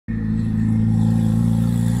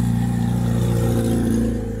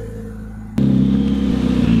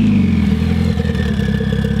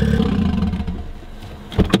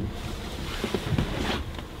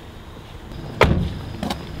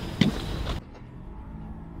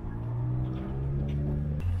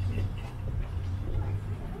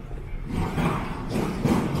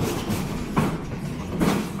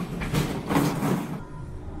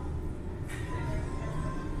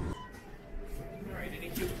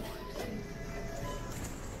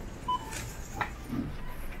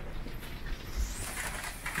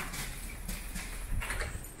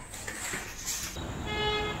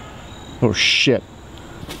Oh shit.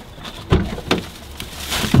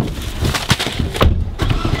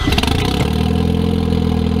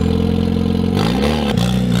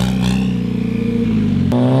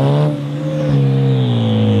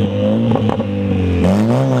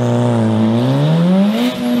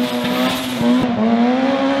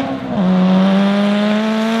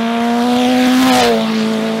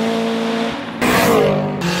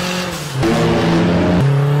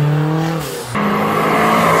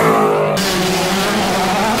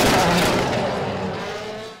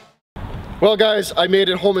 Well guys, I made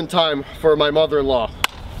it home in time for my mother-in-law.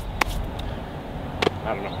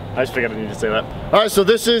 I don't know, I just figured I needed to say that. Alright, so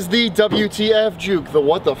this is the WTF Juke, the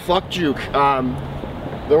what the fuck Juke.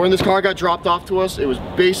 When this car got dropped off to us, it was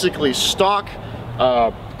basically stock.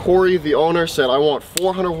 Corey, the owner, said I want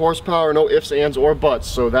 400 horsepower, no ifs, ands, or buts,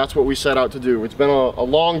 so that's what we set out to do. It's been a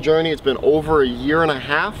long journey, it's been over a year and a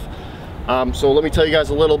half. So let me tell you guys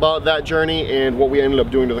a little about that journey and what we ended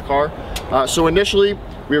up doing to the car. So initially,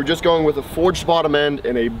 we were just going with a forged bottom end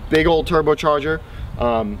and a big old turbocharger.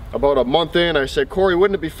 About a month in, I said, Corey,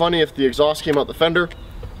 wouldn't it be funny if the exhaust came out the fender?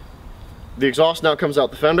 The exhaust now comes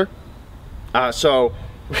out the fender. So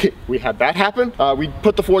we had that happen. We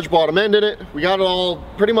put the forged bottom end in it. We got it all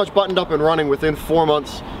pretty much buttoned up and running within 4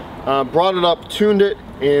 months. Brought it up, tuned it,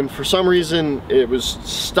 and for some reason it was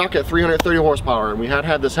stuck at 330 horsepower. And we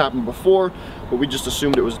had this happen before, but we just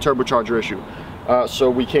assumed it was a turbocharger issue. So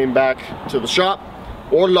we came back to the shop,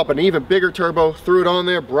 ordered up an even bigger turbo, threw it on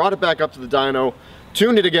there, brought it back up to the dyno,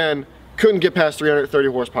 tuned it again, couldn't get past 330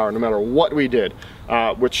 horsepower no matter what we did,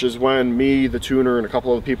 which is when me, the tuner, and a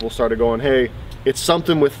couple other people started going, hey, it's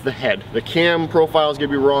something with the head. The cam profile's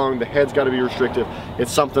gonna be wrong, the head's gotta be restrictive,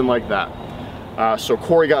 it's something like that. So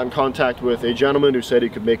Corey got in contact with a gentleman who said he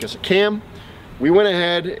could make us a cam. We went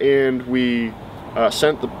ahead and we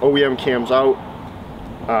sent the OEM cams out.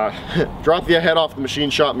 Dropped the head off the machine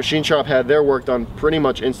shop. Machine shop had their work done pretty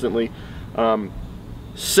much instantly.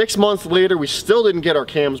 6 months later, we still didn't get our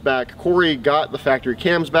cams back. Corey got the factory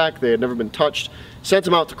cams back. They had never been touched. Sent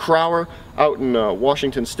them out to Crower out in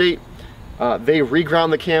Washington State. They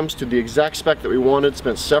reground the cams to the exact spec that we wanted.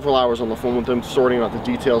 Spent several hours on the phone with them, sorting out the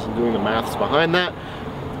details and doing the maths behind that.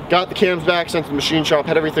 Got the cams back, sent to the machine shop,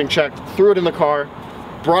 had everything checked, threw it in the car,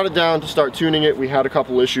 brought it down to start tuning it. We had a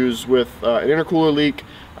couple issues with an intercooler leak.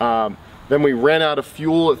 Then we ran out of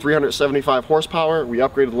fuel at 375 horsepower. We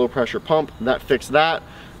upgraded the low pressure pump, that fixed that.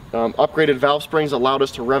 Upgraded valve springs allowed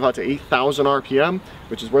us to rev out to 8,000 RPM,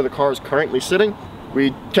 which is where the car is currently sitting.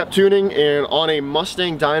 We kept tuning, and on a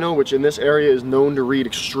Mustang dyno, which in this area is known to read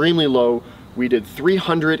extremely low, we did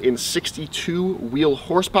 362 wheel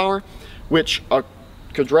horsepower, which a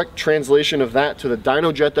direct translation of that to the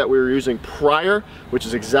dyno jet that we were using prior, which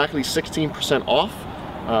is exactly 16% off.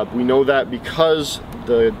 We know that because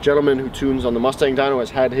the gentleman who tunes on the Mustang dyno has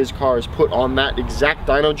had his cars put on that exact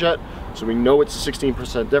dyno jet, so we know it's a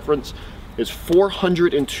 16% difference. It's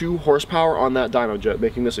 402 horsepower on that dyno jet,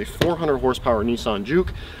 making this a 400 horsepower Nissan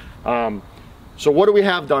Juke. So what do we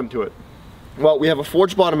have done to it? Well, we have a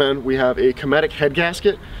forged bottom end, we have a Cometic head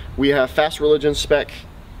gasket, we have Fast Religion spec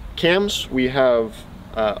cams, we have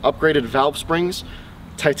upgraded valve springs,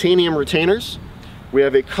 titanium retainers, we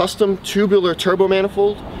have a custom tubular turbo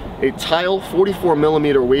manifold, a tile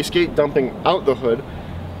 44mm wastegate dumping out the hood.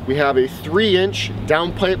 We have a 3-inch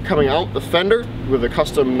downpipe coming out the fender with a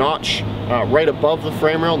custom notch right above the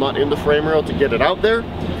frame rail, not in the frame rail, to get it out there.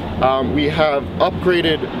 We have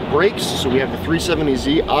upgraded brakes, so we have the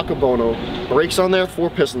 370Z Akabono brakes on there, 4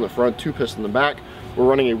 piston in the front, 2 piston in the back. We're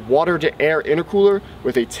running a water-to-air intercooler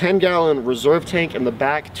with a 10-gallon reserve tank in the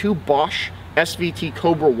back, 2 Bosch SVT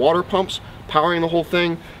Cobra water pumps powering the whole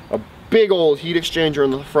thing, a big old heat exchanger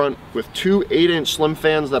in the front with 2 8-inch slim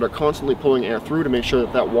fans that are constantly pulling air through to make sure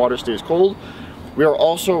that that water stays cold. We are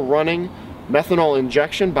also running methanol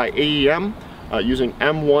injection by AEM using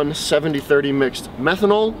M1 70/30 mixed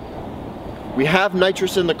methanol. We have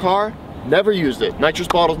nitrous in the car, never used it. Nitrous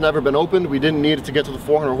bottle's never been opened. We didn't need it to get to the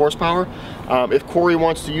 400 horsepower. If Corey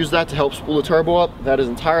wants to use that to help spool the turbo up, that is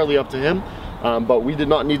entirely up to him. But we did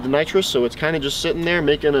not need the nitrous, so it's kind of just sitting there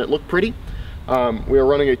making it look pretty. We are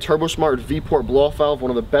running a TurboSmart V-port blow-off valve,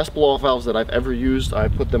 one of the best blow-off valves that I've ever used. I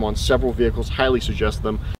put them on several vehicles, highly suggest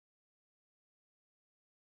them.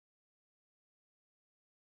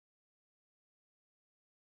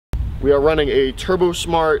 We are running a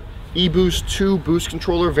TurboSmart eBoost 2 boost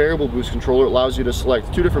controller, variable boost controller. It allows you to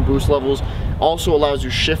select 2 different boost levels. Also allows you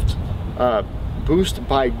shift boost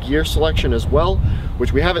by gear selection as well,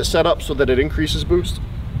 which we have it set up so that it increases boost.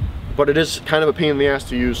 But it is kind of a pain in the ass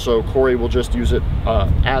to use, so Corey will just use it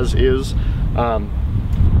as is.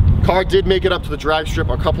 Car did make it up to the drag strip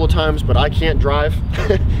a couple of times, but I can't drive,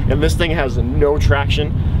 and this thing has no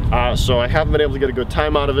traction, so I haven't been able to get a good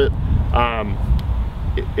time out of it.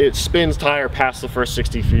 It spins tire past the first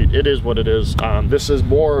 60 feet. It is what it is. This is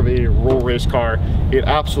more of a roll race car. It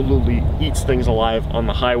absolutely eats things alive on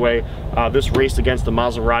the highway. This raced against the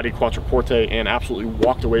Maserati Quattroporte and absolutely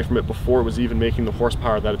walked away from it before it was even making the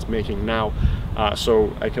horsepower that it's making now.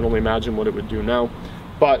 So I can only imagine what it would do now.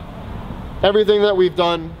 But everything that we've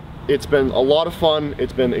done, it's been a lot of fun.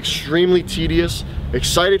 It's been extremely tedious.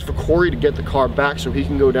 Excited for Corey to get the car back so he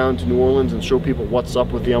can go down to New Orleans and show people what's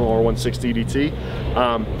up with the MLR160 DT.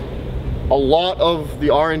 A lot of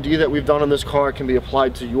the R&D that we've done on this car can be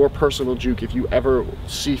applied to your personal Juke if you ever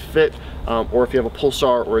see fit, or if you have a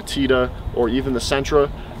Pulsar or a Tita or even the Sentra.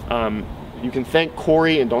 You can thank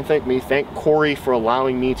Corey, and don't thank me, thank Corey for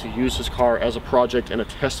allowing me to use his car as a project and a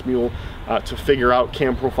test mule to figure out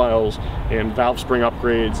cam profiles and valve spring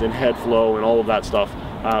upgrades and head flow and all of that stuff.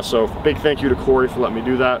 So big thank you to Corey for letting me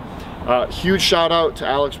do that. Huge shout out to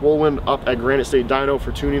Alex Woolwin up at Granite State Dyno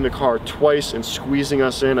for tuning the car twice and squeezing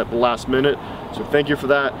us in at the last minute. So thank you for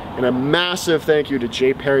that. And a massive thank you to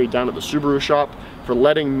Jay Perry down at the Subaru shop for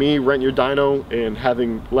letting me rent your dyno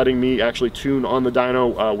and letting me actually tune on the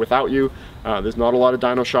dyno without you. There's not a lot of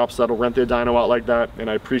dyno shops that'll rent their dyno out like that, and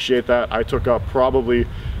I appreciate that. I took up probably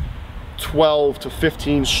 12 to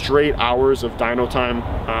 15 straight hours of dyno time,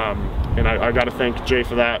 and I gotta thank Jay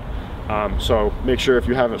for that. So make sure if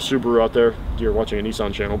you have a Subaru out there, you're watching a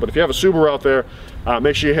Nissan channel, but if you have a Subaru out there,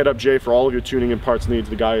 make sure you hit up Jay for all of your tuning and parts needs.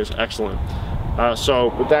 The guy is excellent.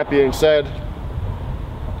 So with that being said,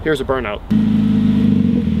 here's a burnout.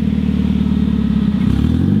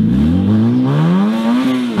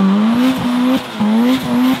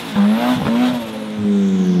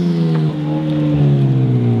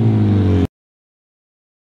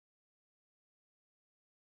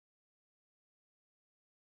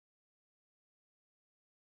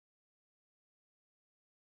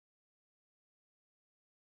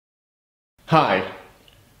 Hi,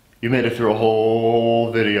 you made it through a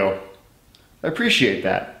whole video. I appreciate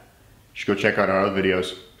that. You should go check out our other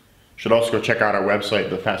videos. You should also go check out our website,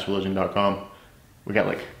 thefastreligion.com. We got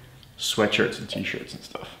like sweatshirts and t-shirts and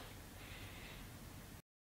stuff.